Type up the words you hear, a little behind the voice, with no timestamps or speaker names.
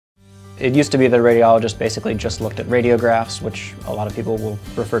It used to be that a radiologist basically just looked at radiographs, which a lot of people will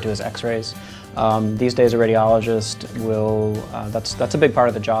refer to as x-rays. These days a radiologist will, that's a big part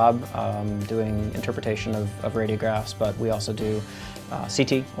of the job, doing interpretation of radiographs, but we also do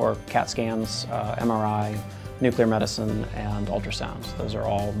CT or CAT scans, MRI, nuclear medicine, and ultrasounds. Those are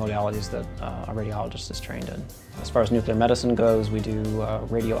all modalities that a radiologist is trained in. As far as nuclear medicine goes, we do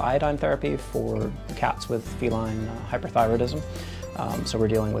radio-iodine therapy for cats with feline hyperthyroidism. So we're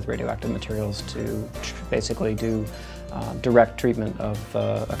dealing with radioactive materials to basically do direct treatment of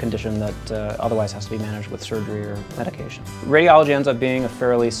a condition that otherwise has to be managed with surgery or medication. Radiology ends up being a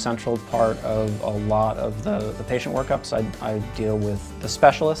fairly central part of a lot of the patient workups. I deal with the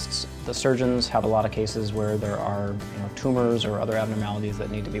specialists. The surgeons have a lot of cases where there are tumors or other abnormalities that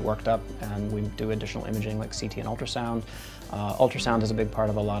need to be worked up, and we do additional imaging like CT and ultrasound. Ultrasound is a big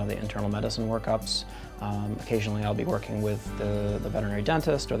part of a lot of the internal medicine workups. Occasionally I'll be working with the veterinary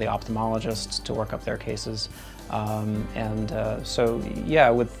dentist or the ophthalmologists to work up their cases. So yeah,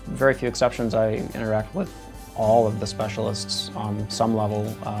 with very few exceptions, I interact with all of the specialists on some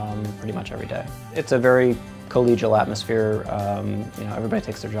level pretty much every day. It's a very collegial atmosphere. Everybody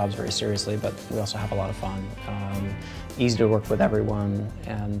takes their jobs very seriously, but we also have a lot of fun. Easy to work with everyone,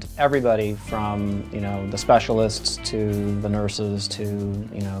 and everybody from the specialists to the nurses to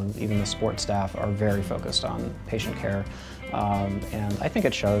even the support staff are very focused on patient care, and I think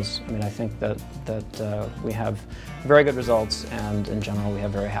it shows. I mean, I think that we have very good results, and in general we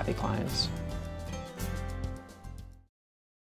have very happy clients.